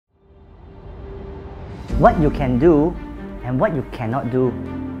what you can do and what you cannot do,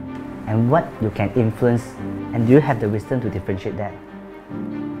 and what you can influence, and do you have the wisdom to differentiate that?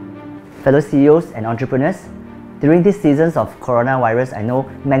 Fellow CEOs and entrepreneurs, during these seasons of coronavirus, I know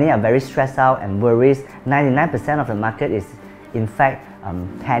many are very stressed out and worried. 99% of the market is in fact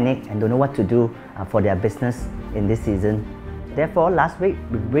panicked and don't know what to do for their business in this season. Therefore, last week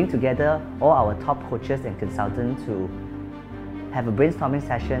we bring together all our top coaches and consultants to have a brainstorming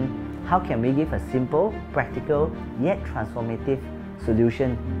session. How can we give a simple, practical, yet transformative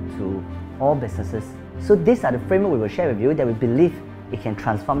solution to all businesses? So these are the framework we will share with you that we believe it can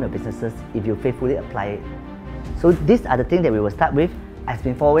transform your businesses if you faithfully apply it. So these are the things that we will start with. As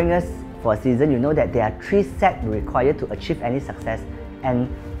been following us for a season, you know that there are 3 steps required to achieve any success.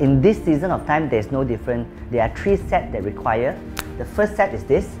 And in this season of time, there's no different. There are 3 steps that require. The first step is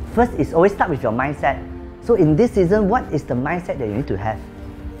this. First is always start with your mindset. So in this season, what is the mindset that you need to have?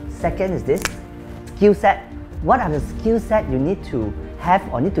 Second is this, skill set. What are the skill set you need to have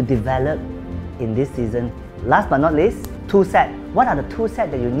or need to develop in this season? Last but not least, tool set. What are the tool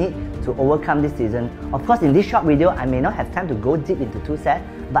set that you need to overcome this season? Of course, in this short video, I may not have time to go deep into tool set,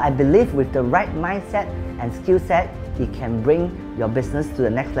 but I believe with the right mindset and skill set, it can bring your business to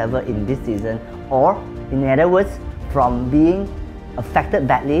the next level in this season, or in other words, from being affected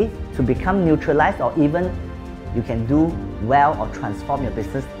badly to become neutralized, or even you can do well or transform your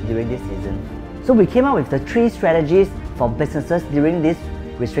business during this season. So we came up with the 3 strategies for businesses during this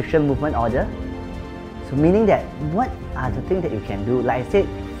restriction movement order. So meaning that what are the things that you can do? Like I said,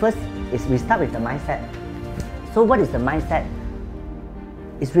 first is we start with the mindset. So what is the mindset?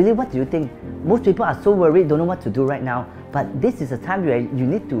 It's really, what do you think? Most people are so worried, don't know what to do right now. But this is a time where you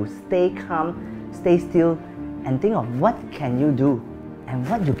need to stay calm, stay still, and think of what can you do and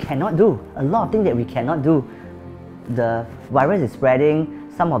what you cannot do. A lot of things that we cannot do. The virus is spreading,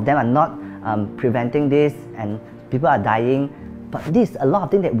 some of them are not preventing this, and people are dying. But this is a lot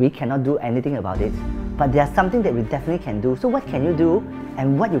of things that we cannot do anything about it. But there are something that we definitely can do. So what can you do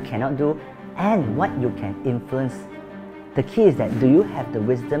and what you cannot do and what you can influence? The key is that do you have the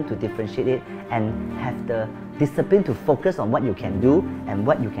wisdom to differentiate it and have the discipline to focus on what you can do and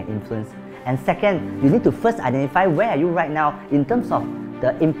what you can influence? And second, you need to first identify where are you right now in terms of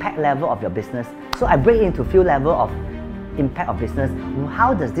the impact level of your business. So I break into a few levels of impact of business.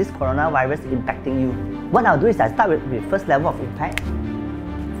 How does this coronavirus impacting you? What I'll do is I start with first level of impact.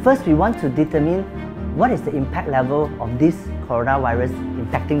 First, we want to determine what is the impact level of this coronavirus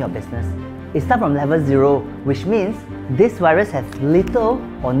impacting your business. It starts from level 0, which means this virus has little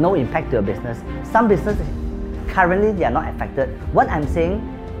or no impact to your business. Some businesses currently they are not affected. What I'm saying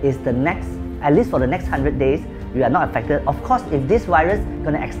is at least for the next 100 days, you are not affected. Of course, if this virus is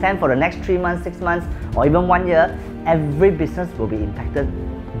going to extend for the next 3 months, 6 months, or even 1 year, every business will be impacted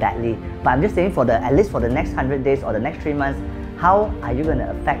badly. But I'm just saying at least for the next 100 days or the next 3 months, how are you going to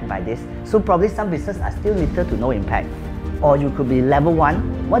affect by this? So probably some businesses are still little to no impact. Or you could be level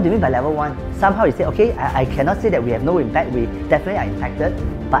 1. What do you mean by level 1? Somehow you say, okay, I cannot say that we have no impact, we definitely are impacted,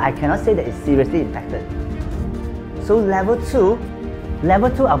 but I cannot say that it's seriously impacted. So level 2,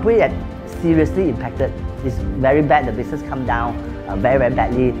 I'll put it at seriously impacted. It's very bad, the business come down very, very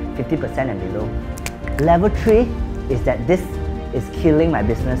badly, 50% and below. Level 3 is that this is killing my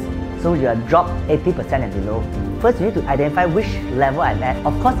business. So you are dropped 80% and below. First, you need to identify which level I'm at.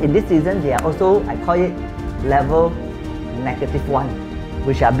 Of course, in this season, there are also, I call it level -1,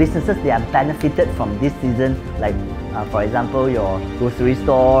 which are businesses that are benefited from this season, like for example, your grocery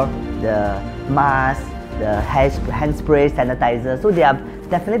store, the mask, the hand spray, sanitizer. So there are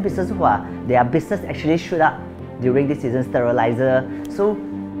definitely businesses who their business actually shoot up during this season, sterilizer. So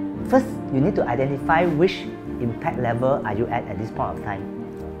first, you need to identify which impact level are you at this point of time.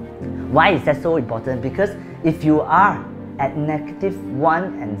 Why is that so important? Because if you are at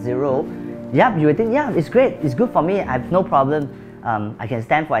 -1 and 0, yeah, you would think, yeah, it's great, it's good for me, I have no problem, I can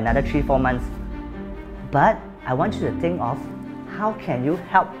stand for another 3-4 months. But I want you to think of how can you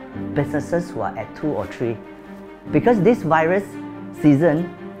help businesses who are at 2 or 3. Because this virus season,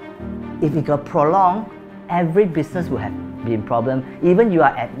 if it got prolonged, every business will have been problem. Even you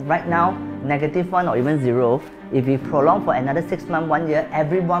are at right now -1 or even 0, if you prolong for another 6 months, 1 year,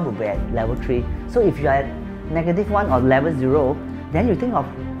 everyone will be at level 3. So if you are at -1 or level 0, then you think of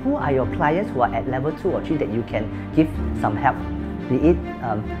who are your clients who are at level 2 or 3 that you can give some help, be it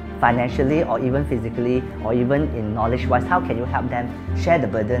financially or even physically or even in knowledge wise. How can you help them share the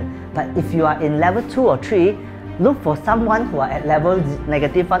burden? But if you are in level 2 or 3, look for someone who are at level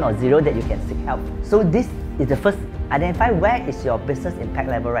 -1 or 0 that you can seek help. So this is the first. Identify where is your business impact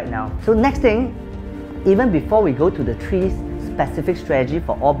level right now. So next thing, even before we go to the 3 specific strategy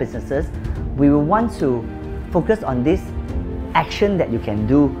for all businesses, we will want to focus on this action that you can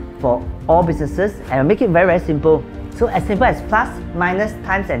do for all businesses, and make it very, very simple. So as simple as plus, minus,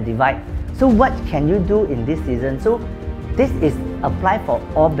 times and divide. So what can you do in this season? So this is applied for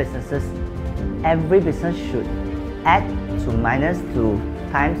all businesses. Every business should add, to minus, to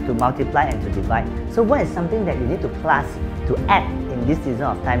times, to multiply and to divide. So what is something that you need to plus, to add in this season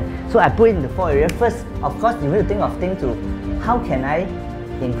of time? So I put it in the 4 areas. First, of course, you need to think of things to how can I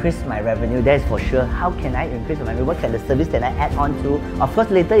increase my revenue? That is for sure. How can I increase my revenue? What kind of service can I add on to? Of course,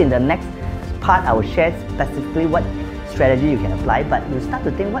 later in the next part, I will share specifically what strategy you can apply, but you start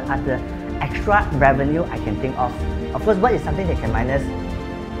to think what are the extra revenue I can think of. Of course, what is something that can minus?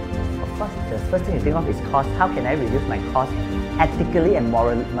 Of course, the first thing you think of is cost. How can I reduce my cost ethically and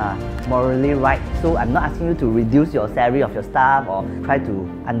morally right? So I'm not asking you to reduce your salary of your staff or try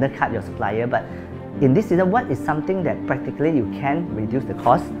to undercut your supplier, but in this season, what is something that practically you can reduce the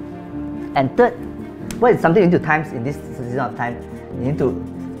cost? And third, what is something you need to times in this season of time? You need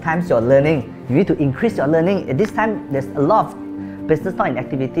to times your learning. You need to increase your learning. At this time, there's a lot of business not in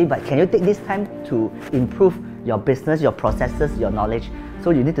activity, but can you take this time to improve your business, your processes, your knowledge? So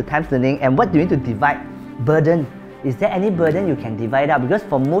you need to times learning. And what do you need to divide? Burden. Is there any burden you can divide up? Because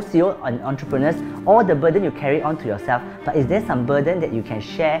for most CEO and entrepreneurs, all the burden you carry on to yourself, but is there some burden that you can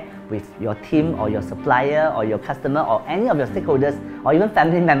share with your team or your supplier or your customer or any of your stakeholders or even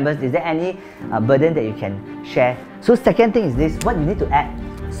family members? Is there any burden that you can share? So second thing is this, what you need to add.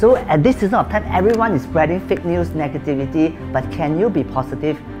 So at this season of time, everyone is spreading fake news, negativity, but can you be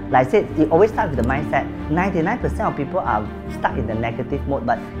positive? Like I said, it always starts with the mindset. 99% of people are stuck in the negative mode,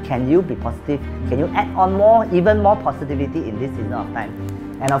 but can you be positive? Can you add on more, even more positivity in this season of time?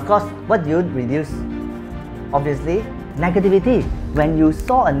 And of course, what do you reduce? Obviously, negativity. When you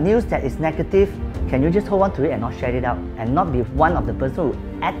saw a news that is negative, can you just hold on to it and not share it out? And not be one of the person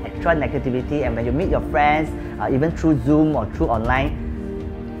who add extra negativity, and when you meet your friends, even through Zoom or through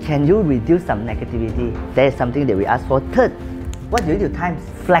online, can you reduce some negativity? That is something that we ask for. Third, what do you do times?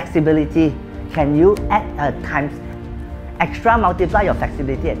 Flexibility. Can you add times? Extra multiply your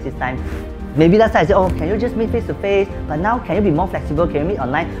flexibility at this time. Maybe last time I said, oh, can you just meet face to face? But now can you be more flexible? Can you meet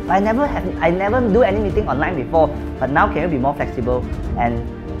online? But I never do any meeting online before. But now can you be more flexible?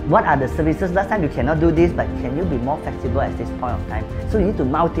 And what are the services? Last time you cannot do this, but can you be more flexible at this point of time? So you need to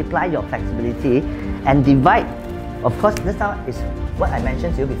multiply your flexibility and divide. Of course, this now is what I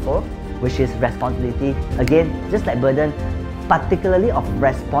mentioned to you before, which is responsibility. Again, just like burden, particularly of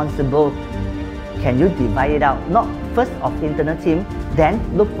responsible, can you divide it out? Not first of internal team, then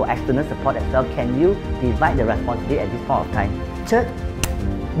look for external support as well. Can you divide the responsibility at this point of time? Third,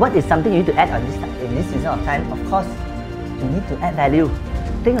 what is something you need to add on in this season of time? Of course, you need to add value.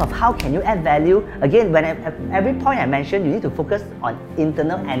 Think of how can you add value. Again, at every point I mentioned, you need to focus on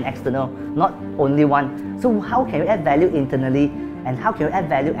internal and external, not only one. So how can you add value internally, and how can you add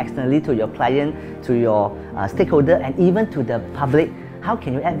value externally to your client, to your stakeholder, and even to the public? How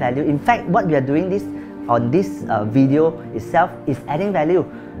can you add value? In fact, what we are doing on this video itself is adding value.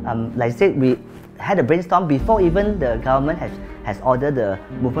 Like I said, we had a brainstorm before even the government has ordered the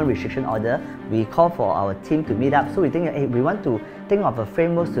movement restriction order. We call for our team to meet up. So we think, hey, we want to think of a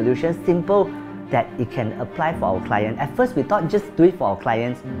framework solution, simple, that it can apply for our client. At first, we thought just do it for our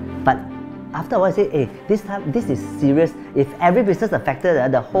clients, but after a while, I said, hey, this is serious. If every business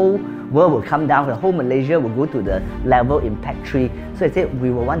affected, the whole world will come down, the whole Malaysia will go to the level impact 3. So I said, we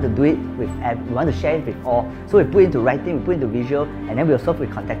will want to do it we want to share it with all. So we put into writing, we put into visual, and then we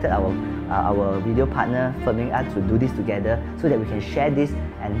contacted our video partner, firming us to do this together so that we can share this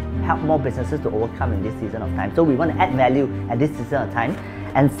and help more businesses to overcome in this season of time. So we want to add value at this season of time.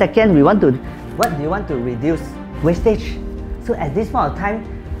 And second, what do you want to reduce? Wastage. So at this point of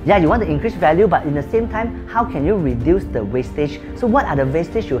time, yeah, you want to increase value, but in the same time, how can you reduce the wastage? So what are the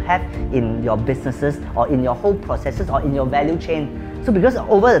wastage you have in your businesses or in your whole processes or in your value chain? So because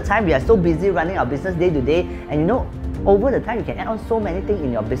over the time, we are so busy running our business day to day, and you know, over the time, you can add on so many things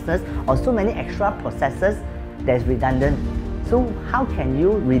in your business or so many extra processes that is redundant. So how can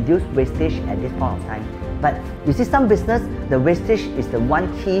you reduce wastage at this point of time? But you see, some business, the wastage is the one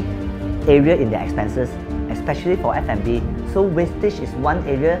key area in their expenses, especially for F&B. So wastage is one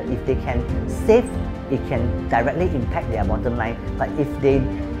area. If they can save, it can directly impact their bottom line. But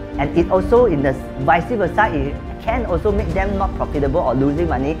and it also, in the vice versa, it can also make them not profitable or losing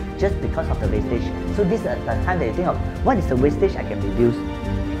money just because of the wastage. So this is the time that you think of, what is the wastage I can reduce?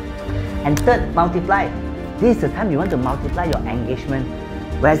 And third, multiply. This is the time you want to multiply your engagement.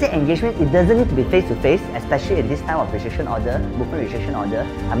 When I say engagement, it doesn't need to be face-to-face, especially in this time of restriction order, movement restriction order.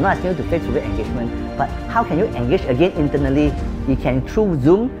 I'm not asking you to face-to-face engagement, but how can you engage again internally? You can through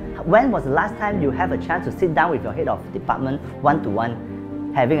Zoom. when was the last time you have a chance to sit down with your head of department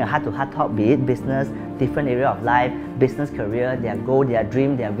one-to-one, having a heart-to-heart talk, be it business, different area of life, business career, their goal, their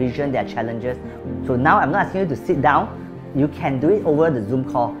dream, their vision, their challenges. So now I'm not asking you to sit down. You can do it over the Zoom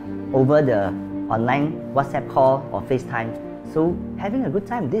call, over the online WhatsApp call or FaceTime. So having a good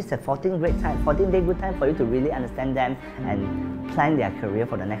time, this is a 14-day good time for you to really understand them and plan their career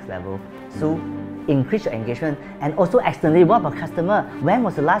for the next level. So increase your engagement. And also externally, what about customer? When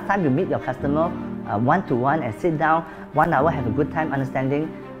was the last time you meet your customer one-to-one and sit down 1 hour, have a good time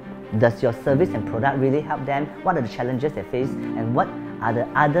understanding, does your service and product really help them? What are the challenges they face? And what are the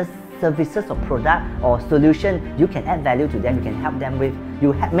other services or product or solution you can add value to them, you can help them with?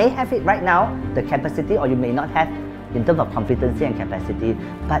 You may have it right now, the capacity, or you may not have in terms of competency and capacity.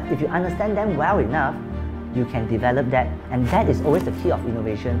 But if you understand them well enough, you can develop that. And that is always the key of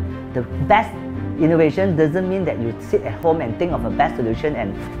innovation. The best innovation doesn't mean that you sit at home and think of a best solution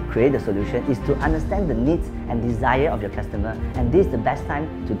and create the solution. It's to understand the needs and desire of your customer. And this is the best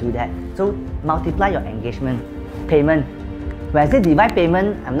time to do that. So multiply your engagement. Payment. When I say divide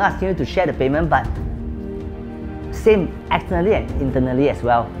payment, I'm not asking you to share the payment, but same externally and internally as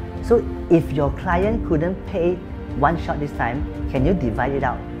well. So if your client couldn't pay one shot this time, can you divide it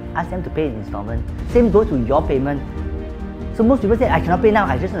out? Ask them to pay in installment. Same goes to your payment. So most people say, I cannot pay now,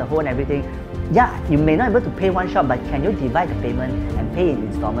 I just want to hold and everything. Yeah, you may not be able to pay one shot, but can you divide the payment and pay in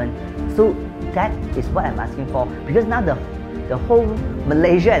installment? So that is what I'm asking for. Because now the whole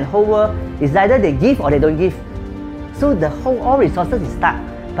Malaysia and whole world is either they give or they don't give. So the whole all resources is stuck.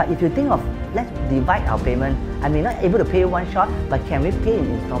 But if you think of, let's divide our payment. I may not be able to pay one shot, but can we pay in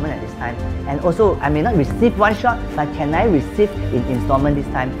installment at this time? And also, I may not receive one shot, but can I receive in installment this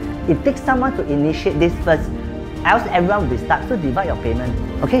time? It takes someone to initiate this first, else everyone will be stuck. So divide your payment.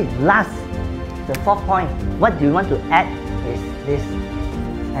 Okay, last, the fourth point. What do you want to add is this.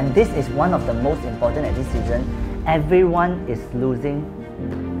 And this is one of the most important at this season. Everyone is losing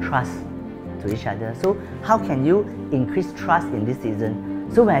trust to each other. So how can you increase trust in this season?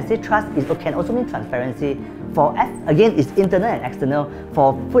 So when I say trust, it can also mean transparency. For again, it's internal and external.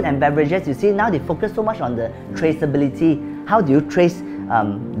 For food and beverages, you see now they focus so much on the traceability. How do you trace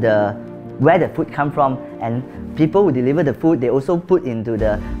where the food come from? And people who deliver the food, they also put into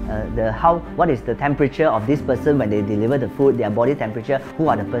what is the temperature of this person when they deliver the food, their body temperature, who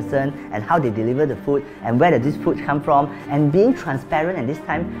are the person, and how they deliver the food, and where does this food come from. And being transparent at this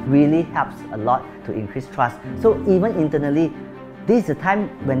time really helps a lot to increase trust. So even internally, this is a time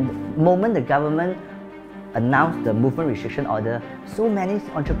when moment the government announced the movement restriction order, so many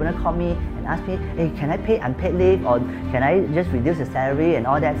entrepreneurs call me and ask me, hey, can I pay unpaid leave, or can I just reduce the salary and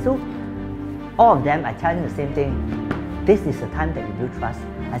all that? So all of them, I tell them the same thing. This is the time that you build trust.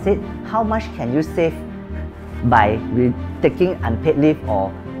 I said, how much can you save by taking unpaid leave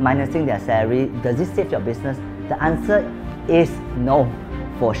or minusing their salary? Does it save your business? The answer is no,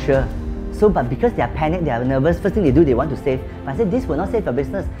 for sure. So, but because they are panicked, they are nervous, first thing they do, they want to save. But I said, this will not save your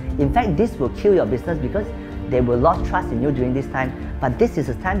business. In fact, this will kill your business because they will lose trust in you during this time. But this is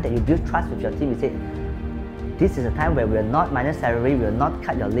the time that you build trust with your team. You say, this is a time where we will not minus salary, we will not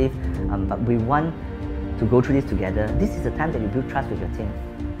cut your leave, but we want to go through this together. This is the time that you build trust with your team.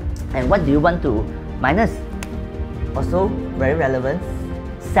 And what do you want to minus? Also, very relevant,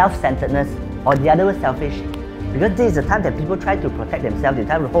 self-centeredness, or the other word, selfish. Because this is the time that people try to protect themselves, they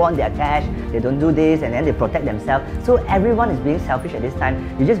try to hold on their cash, they don't do this, and then they protect themselves. So everyone is being selfish at this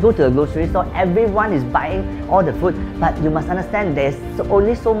time. You just go to a grocery store, everyone is buying all the food, but you must understand there's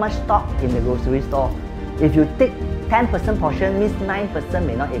only so much stock in the grocery store. If you take 10% portion, means 9%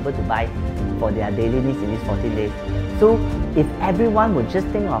 may not able to buy for their daily needs in these 14 days. So if everyone would just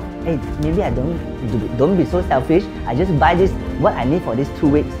think of, hey, maybe I don't be so selfish, I just buy this, what I need for these 2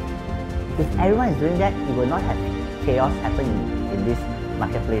 weeks. If everyone is doing that, it will not have chaos happen in this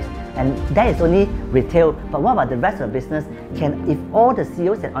marketplace. And that is only retail. But what about the rest of the business? If all the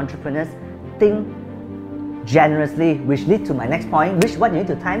CEOs and entrepreneurs think generously, which leads to my next point, what you need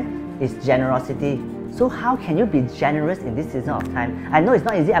to time is generosity. So how can you be generous in this season of time? I know it's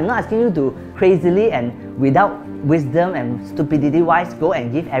not easy. I'm not asking you to crazily and without wisdom and stupidity-wise go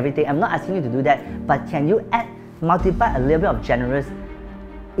and give everything. I'm not asking you to do that. But can you multiply a little bit of generous?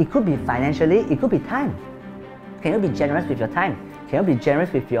 It could be financially, it could be time. Can you be generous with your time? Can you be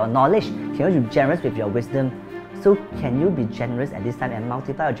generous with your knowledge? Can you be generous with your wisdom? So can you be generous at this time and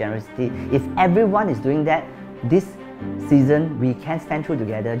multiply your generosity? If everyone is doing that, this season we can stand through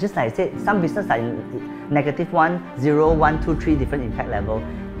together. Just like I said, some businesses are in -1, 0, 1, 2, 3 different impact level.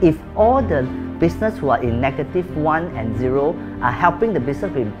 If all the business who are in -1 and 0 are helping the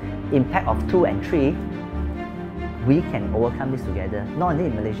business with impact of 2 and 3, we can overcome this together. Not only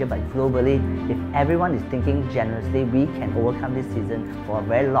in Malaysia but globally. If everyone is thinking generously, we can overcome this season for a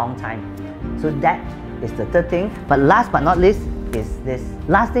very long time. So that is the third thing. But last but not least is this.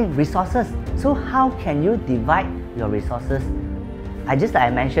 Last thing, resources. So how can you divide your resources? Like I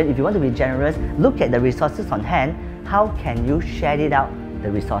mentioned, if you want to be generous, look at the resources on hand. How can you share it out,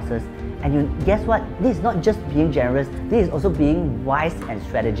 the resources? And guess what? This is not just being generous, this is also being wise and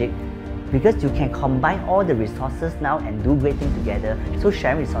strategic. Because you can combine all the resources now and do great things together. So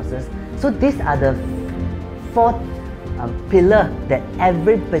sharing resources. So these are the four pillars that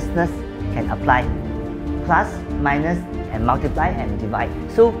every business can apply. Plus, minus, and multiply and divide.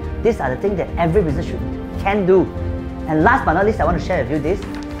 So these are the things that every business can do. And last but not least, I want to share with you these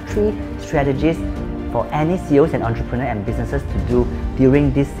 3 strategies for any CEOs and entrepreneurs and businesses to do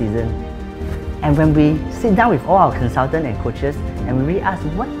during this season. And when we sit down with all our consultants and coaches and we ask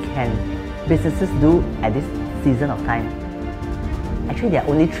what can businesses do at this season of time, actually there are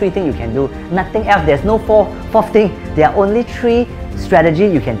only 3 things you can do. Nothing else. There's no fourth thing. There are only 3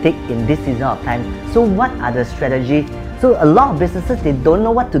 strategies you can take in this season of time. So what are the strategies? So a lot of businesses, they don't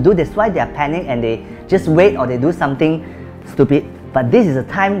know what to do. That's why they are panicked and they just wait or they do something stupid. But this is a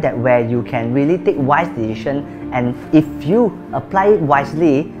time that where you can really take wise decision, and if you apply it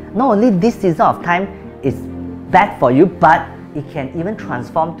wisely, not only this season of time is bad for you, but it can even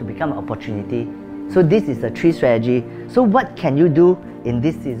transform to become an opportunity. So this is the 3 strategy. So what can you do in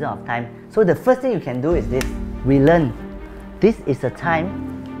this season of time? So the first thing you can do is this: relearn. This is a time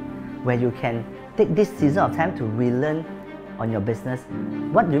where you can take this season of time to relearn on your business.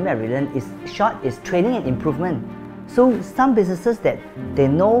 What do you mean by relearn? Is short is training and improvement. So some businesses that they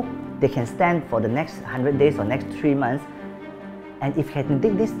know they can stand for the next 100 days or next 3 months, and if they can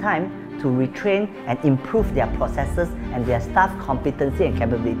take this time to retrain and improve their processes and their staff competency and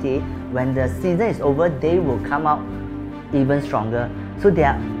capability, when the season is over, they will come out even stronger. So they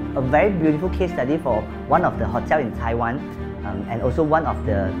are a very beautiful case study for one of the hotel in Taiwan, and also one of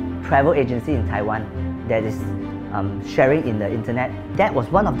the travel agency in Taiwan that is sharing in the internet. That was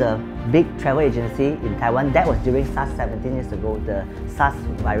one of the big travel agency in Taiwan. That was during SARS 17 years ago, the SARS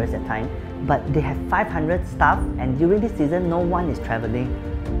virus at time. But they have 500 staff, and during this season, no one is traveling.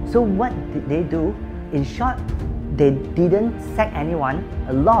 So what did they do? In short, they didn't sack anyone.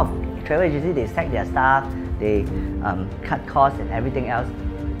 A lot of travel agencies, they sack their staff, they cut costs and everything else.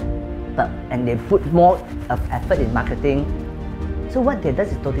 And they put more of effort in marketing. So what they do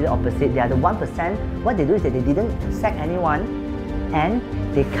is totally opposite. They are the 1%. What they do is that they didn't sack anyone, and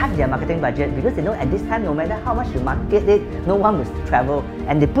they cut their marketing budget because they know at this time, no matter how much you market it, no one will travel.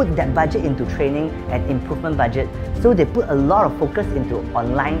 And they put that budget into training and improvement budget. So they put a lot of focus into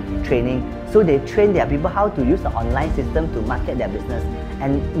online training. So they train their people how to use the online system to market their business,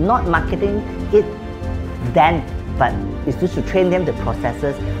 and not marketing it then, but it's just to train them the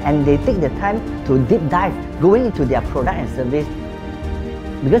processes. And they take the time to deep dive, going into their product and service.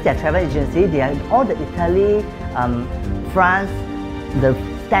 Because they're travel agency, they are all the Italy, France, the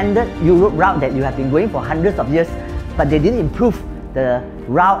standard Europe route that you have been going for hundreds of years, but they didn't improve the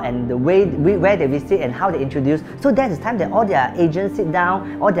route and the way where they visit and how they introduce. So that's the time that all their agents sit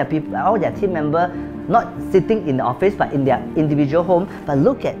down, all their people, all their team members, not sitting in the office but in their individual home, but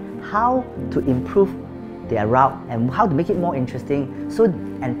look at how to improve their route and how to make it more interesting. So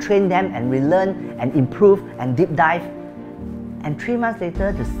and train them and relearn and improve and deep dive. And 3 months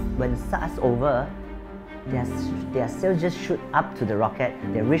later, when SARS over, their sales just shoot up to the rocket.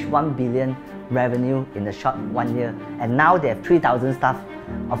 They reached 1 billion revenue in the short 1 year, and now they have 3,000 staff.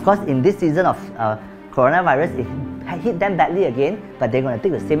 Of course, in this season of coronavirus, it hit them badly again, but they're going to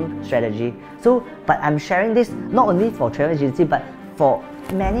take the same strategy. So, but I'm sharing this not only for travel agency, but for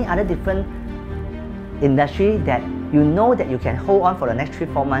many other different industry that you know that you can hold on for the next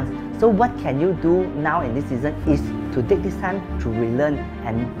 3-4 months. So what can you do now in this season is to take this time to relearn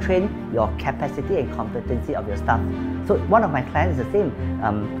and train your capacity and competency of your staff. So one of my clients is the same.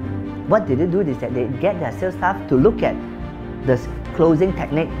 What did they do is that they get their sales staff to look at the closing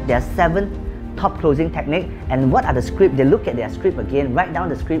technique. There are 7 top closing technique, and what are the script? They look at their script again, write down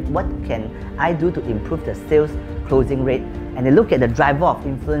the script. What can I do to improve the sales closing rate? And they look at the driver of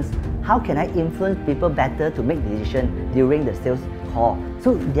influence. How can I influence people better to make decisions during the sales call?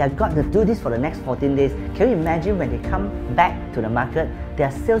 So they have got to do this for the next 14 days. Can you imagine when they come back to the market,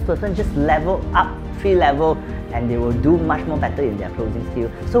 their salesperson just level up 3 levels, and they will do much more better in their closing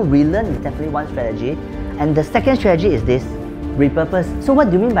skill. So relearn is definitely one strategy. And the second strategy is this: repurpose. So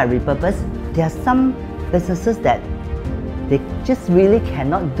what do you mean by repurpose? There are some businesses that they just really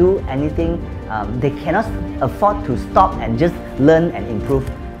cannot do anything. They cannot afford to stop and just learn and improve.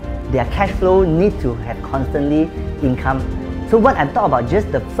 their cash flow need to have constantly income. So what I'm talking about,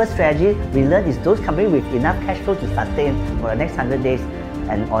 just the first strategy we learned is those companies with enough cash flow to sustain for the next 100 days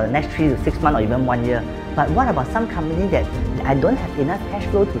or the next 3 to 6 months or even 1 year. But what about some company that I don't have enough cash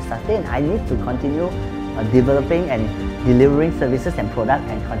flow to sustain? I need to continue developing and delivering services and products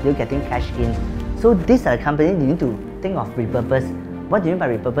and continue getting cash in. So these are the companies you need to think of repurpose. What do you mean by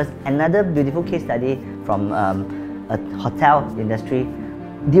repurpose? Another beautiful case study from a hotel industry.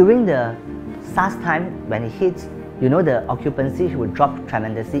 During the SARS time, when it hits, you know, the occupancy will drop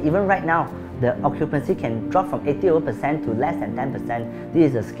tremendously. Even right now, the occupancy can drop from 80% to less than 10%.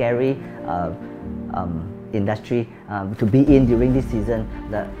 This is a scary industry to be in during this season.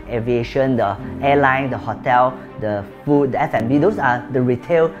 The aviation, the airline, the hotel, the food, the F&B, those are the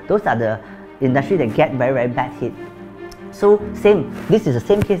retail, those are the industry that get very, very bad hit. So this is the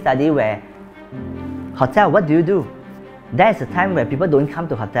same case study where hotel, what do? There is a time where people don't come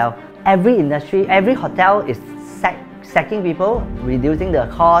to hotel. Every industry, every hotel is sacking people, reducing the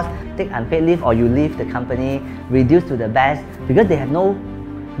cost, take unpaid leave or you leave the company, reduce to the best because they've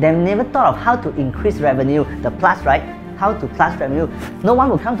never thought of how to increase revenue, the plus, right? How to plus revenue. No one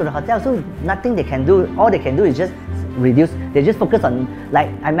will come to the hotel, so nothing they can do. All they can do is just reduce. They just focus on, like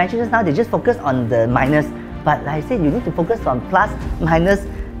I mentioned just now, they just focus on the minus. But like I said, you need to focus on plus, minus,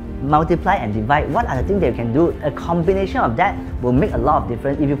 multiply and divide. What are the things that you can do? A combination of that will make a lot of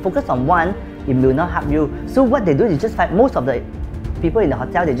difference. If you focus on one, it will not help you. So what they do is just find most of the people in the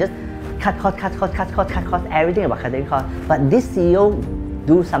hotel, they just cut cost, everything about cutting cost. But this CEO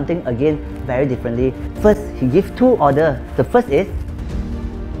do something again very differently. First, he gives 2 orders. The first is,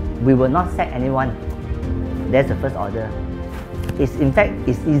 we will not sack anyone. That's the first order. In fact,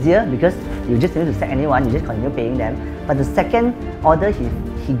 it's easier because you just need to sack anyone, you just continue paying them. But the second order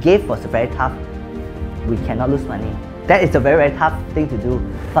he gave was very tough. We cannot lose money. That is a very, very tough thing to do.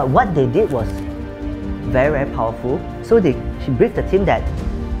 But what they did was very, very powerful. So he briefed the team that,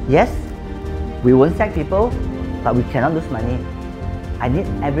 yes, we won't sack people, but we cannot lose money. I need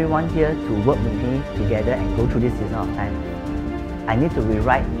everyone here to work with me together and go through this season of time. I need to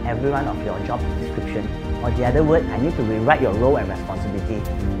rewrite every one of your job description. Or the other word, I need to rewrite your role and responsibility.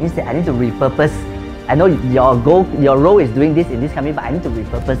 Means that I need to repurpose. I know your role is doing this in this company, but I need to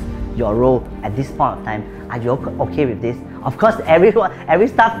repurpose your role at this point of time. Are you okay with this? Of course, every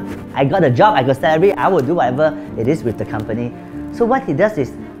staff, I got a job, I got salary, I will do whatever it is with the company. So what he does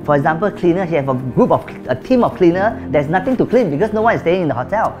is, for example, cleaner, he have a team of cleaner, there's nothing to clean because no one is staying in the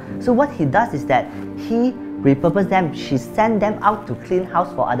hotel. So what he does is that he repurpose them, she send them out to clean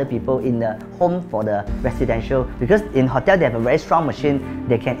house for other people in the home for the residential, because in hotel they have a very strong machine,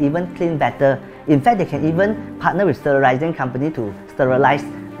 they can even clean better. In fact, they can even partner with sterilizing company to sterilize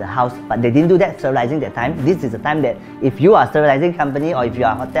the house, but they didn't do that sterilizing that time. This is the time that if you are a sterilizing company or if you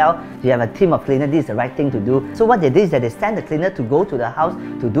are a hotel, you have a team of cleaners, this is the right thing to do. So what they did is that they send the cleaner to go to the house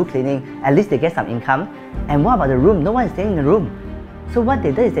to do cleaning. At least they get some income. And what about the room? No one is staying in the room. So what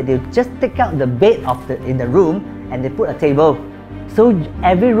they did is that they just take out the bed in the room and they put a table. So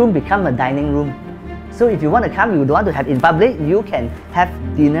every room becomes a dining room. So if you want to come, you don't want to have in public, you can have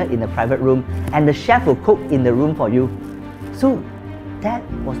dinner in a private room and the chef will cook in the room for you. So that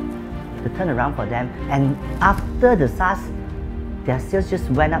was the turnaround for them. And after the SARS, their sales just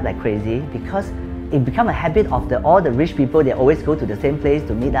went up like crazy because it became a habit of all the rich people. They always go to the same place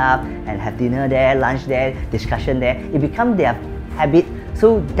to meet up and have dinner there, lunch there, discussion there. It became their habit.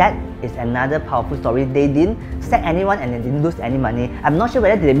 So that is another powerful story. They didn't sack anyone and they didn't lose any money. I'm not sure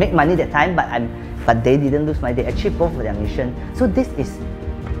whether they make money that time, but they didn't lose money. They achieved both of their mission. So this is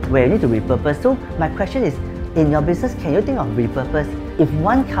where you need to repurpose. So my question is, in your business, can you think of repurpose? If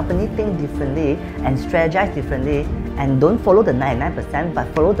one company think differently and strategize differently and don't follow the 99% but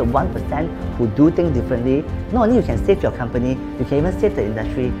follow the 1% who do things differently, not only you can save your company, you can even save the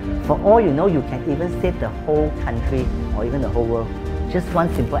industry. For all you know, you can even save the whole country or even the whole world. Just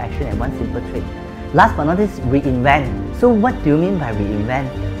one simple action and one simple trick. Last but not least, reinvent. So what do you mean by reinvent?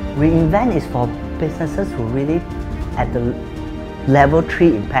 Reinvent is for businesses who really at the level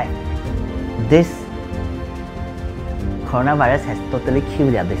 3 impact. This coronavirus has totally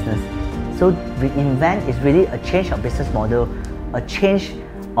killed their business. So reinvent is really a change of business model, a change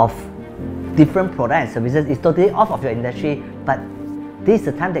of different products and services. It's totally off of your industry, but this is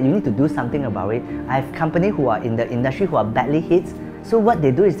the time that you need to do something about it. I have companies who are in the industry who are badly hit. So what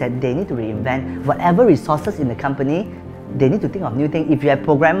they do is that they need to reinvent whatever resources in the company. They need to think of new things. If you are a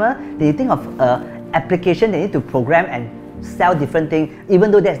programmer, they think of application. They need to program and sell different things, even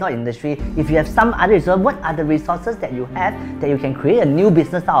though that's not industry. If you have some other resource, what are the resources that you have that you can create a new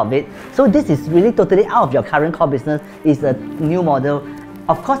business out of it? So this is really totally out of your current core business. It's a new model.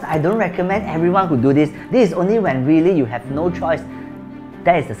 Of course, I don't recommend everyone who do this. This is only when really you have no choice.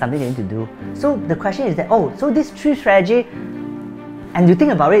 That is something you need to do. So the question is that, oh, so this 3 strategy, and you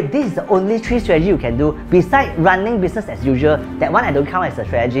think about it, this is the only 3 strategy you can do besides running business as usual. That one I don't count as a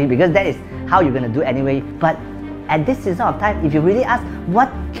strategy because that is how you're going to do anyway. But at this season of time, if you really ask,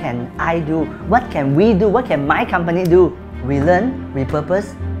 what can I do? What can we do? What can my company do? Relearn,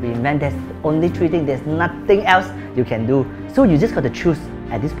 repurpose, reinvent. There's only 3 things. There's nothing else you can do. So you just got to choose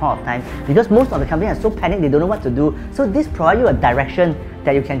at this point of time, because most of the companies are so panicked they don't know what to do. So this provides you a direction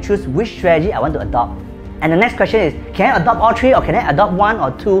that you can choose which strategy I want to adopt. And the next question is, can I adopt all 3 or can I adopt 1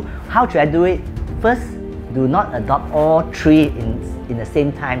 or 2? How should I do it? First, do not adopt all 3 in the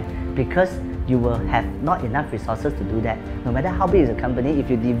same time, because you will have not enough resources to do that. No matter how big is the company, if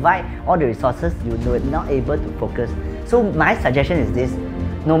you divide all the resources, you are not able to focus. So my suggestion is this: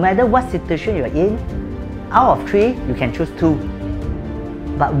 no matter what situation you are in, out of 3, you can choose 2.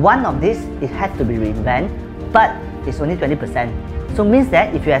 But one of these, it has to be reinvent, but it's only 20%. So means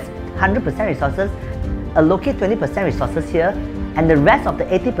that if you have 100% resources, allocate 20% resources here, and the rest of the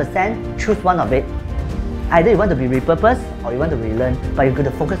 80%, choose one of it. Either you want to be repurposed or you want to relearn, but you're going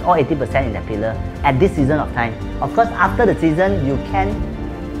to focus all 80% in that pillar at this season of time. Of course, after the season, you can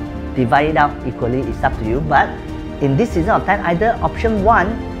divide it out equally, it's up to you. But in this season of time, either option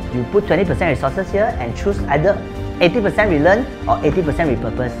 1, you put 20% resources here and choose either 80% relearn or 80%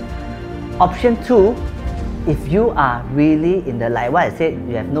 repurpose. Option 2, if you are really in the, like what I said,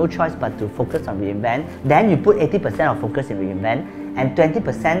 you have no choice but to focus on reinvent, then you put 80% of focus in reinvent and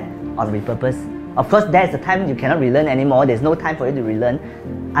 20% on repurpose. Of course, there's a time you cannot relearn anymore. There's no time for you to relearn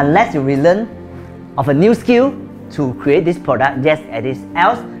unless you relearn of a new skill to create this product. Yes, it is.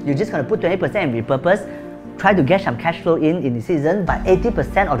 Else, you're just going to put 20% in repurpose, try to get some cash flow in the season, but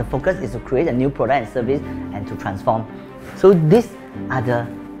 80% of the focus is to create a new product and service and to transform. So these are the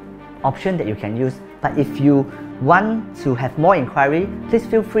options that you can use. But if you want to have more inquiry, please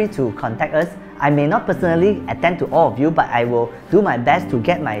feel free to contact us. I may not personally attend to all of you, but I will do my best to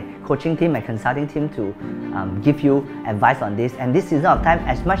get my coaching team, my consulting team to give you advice on this. And this season of time,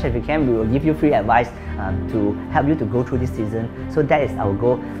 as much as we can, we will give you free advice to help you to go through this season. So that is our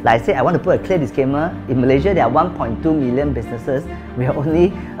goal. Like I said, I want to put a clear disclaimer. In Malaysia, there are 1.2 million businesses. We are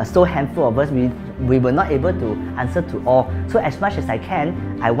only a so handful of us. We were not able to answer to all. So as much as I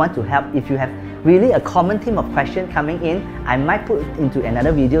can, I want to help. If you have really a common theme of question coming in, I might put into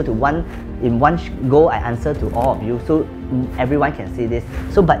another video to in one go I answer to all of you, so everyone can see this.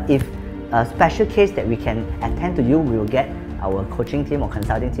 So but if a special case that we can attend to you, we will get our coaching team or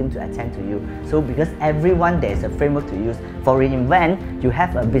consulting team to attend to you. So because everyone, there is a framework to use. For reinvent, you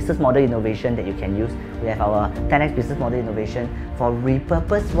have a business model innovation that you can use. We have our 10x business model innovation. For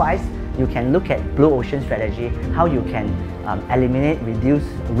repurpose wise, you can look at blue ocean strategy, how you can eliminate, reduce,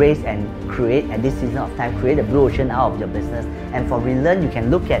 raise and create at this season of time, create a blue ocean out of your business. And for relearn, you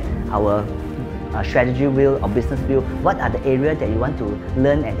can look at our strategy wheel or business wheel. What are the areas that you want to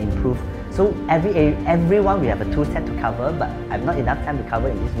learn and improve? So everyone we have a tool set to cover, but I have not enough time to cover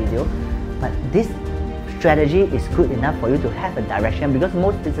in this video. But this strategy is good enough for you to have a direction, because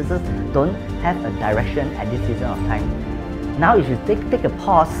most businesses don't have a direction at this season of time. Now if you take a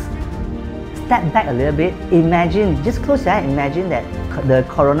pause, step back a little bit, imagine, just close your eye, imagine that the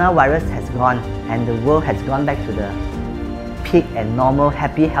coronavirus has gone and the world has gone back to the peak and normal,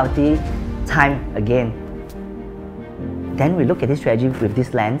 happy, healthy time again. Then we look at this strategy with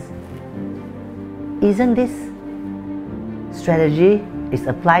this lens. Isn't this strategy is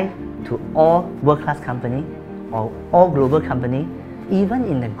applied to all world-class company or all global company? Even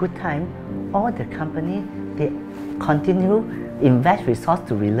in a good time, all the company, they continue invest resource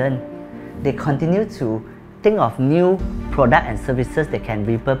to relearn. They continue to think of new product and services that can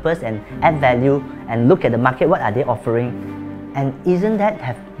repurpose and add value and look at the market, what are they offering. And isn't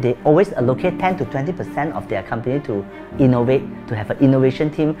that they always allocate 10 to 20% of their company to innovate, to have an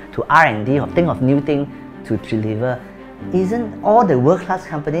innovation team, to R&D, or think of new things to deliver? Isn't all the world-class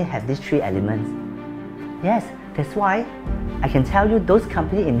companies have these 3 elements? Yes, that's why I can tell you those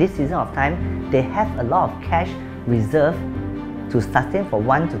companies in this season of time, they have a lot of cash reserve to sustain for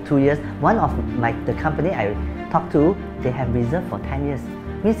 1 to 2 years. One of the company I talked to, they have reserved for 10 years.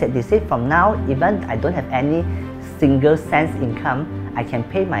 Means that they say from now, even I don't have any single cents income, I can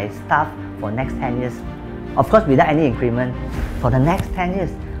pay my staff for next 10 years. Of course, without any increment for the next 10 years.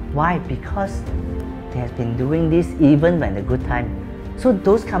 Why? Because they have been doing this even when the good time. So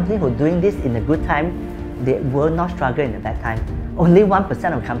those companies who are doing this in the good time, they will not struggle in the bad time. Only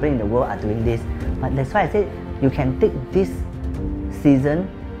 1% of companies in the world are doing this. But that's why I said you can take this season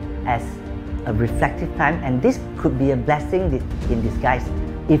as a reflective time, and this could be a blessing in disguise.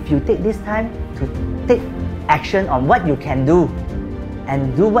 If you take this time to take action on what you can do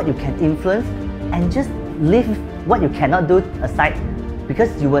and do what you can influence, and just leave what you cannot do aside,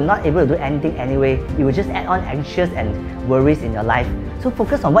 because you were not able to do anything anyway. You will just add on anxious and worries in your life. So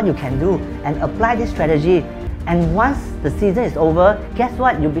focus on what you can do and apply this strategy. And once the season is over, guess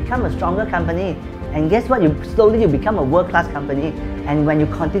what? You become a stronger company. And guess what? Slowly you become a world-class company. And when you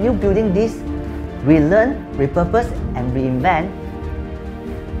continue building this, relearn, repurpose, and reinvent,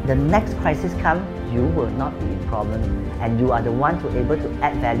 the next crisis comes, you will not be in problem, and you are the one to able to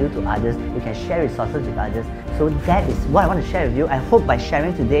add value to others. You can share resources with others. So that is what I want to share with you. I hope by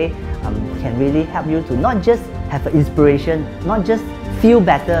sharing today can really help you to not just have an inspiration, not just feel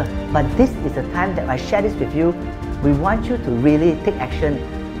better, but this is the time that I share this with you. We want you to really take action.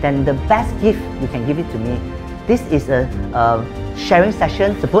 Then the best gift, you can give it to me. This is a sharing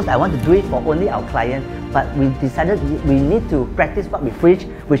session. Suppose I want to do it for only our client, but we decided we need to practice what we preach,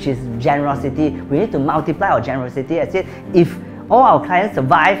 which is generosity. We need to multiply our generosity. I said, if all our clients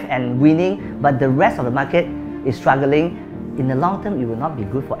survive and winning, but the rest of the market is struggling, in the long term, it will not be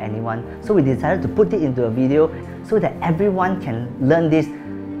good for anyone. So we decided to put it into a video so that everyone can learn this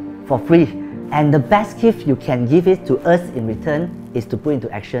for free. And the best gift you can give it to us in return is to put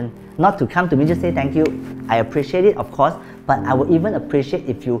into action. Not to come to me just say thank you. I appreciate it, of course, but I will even appreciate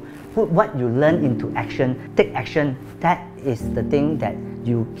if you put what you learn into action. Take action. That is the thing that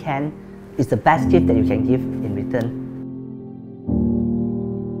you can, it's the best gift that you can give in return.